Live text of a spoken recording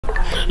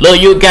Look,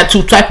 you got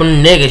two type of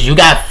niggas. You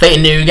got fake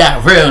niggas, you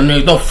got real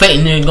niggas. Don't fake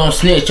niggas gon'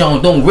 snitch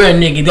on, don't real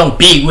niggas gon'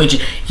 be with you.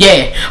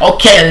 Yeah,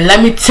 okay,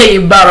 let me tell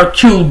you about a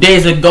few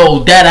days ago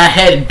that I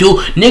had to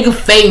do. Nigga,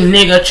 fake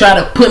nigga try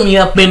to put me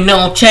up in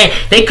no chain.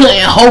 They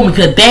couldn't hold me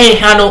cause they ain't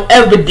had no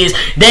evidence.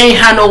 They ain't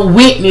had no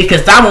witness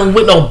cause I wasn't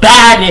with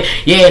nobody.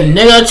 Yeah,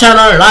 nigga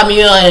tryna lock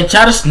me up and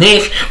try to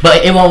snitch,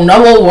 but it won't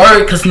never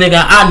work cause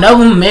nigga I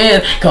never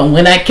miss. Cause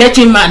when I catch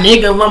you, my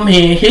nigga, I'm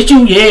here hit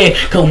you, yeah.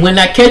 Cause when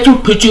I catch you,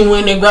 put you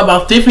in and grab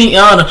about 50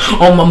 honor.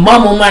 On my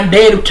mama, my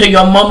daddy, tell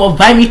your mama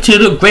invite me to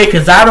the grave.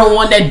 Cause I don't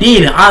want that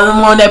did it. I'm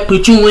the one that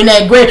put you in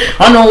that grave.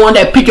 I'm the one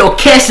that pick your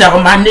cash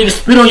out. My nigga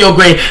spit on your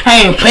grave.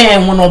 I ain't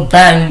playing with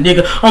nobody,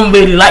 nigga. I'm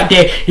really like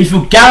that. If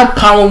you got a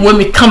problem with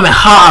me, come and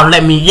holler,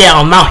 let me, yeah,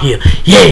 I'm out here. Yeah.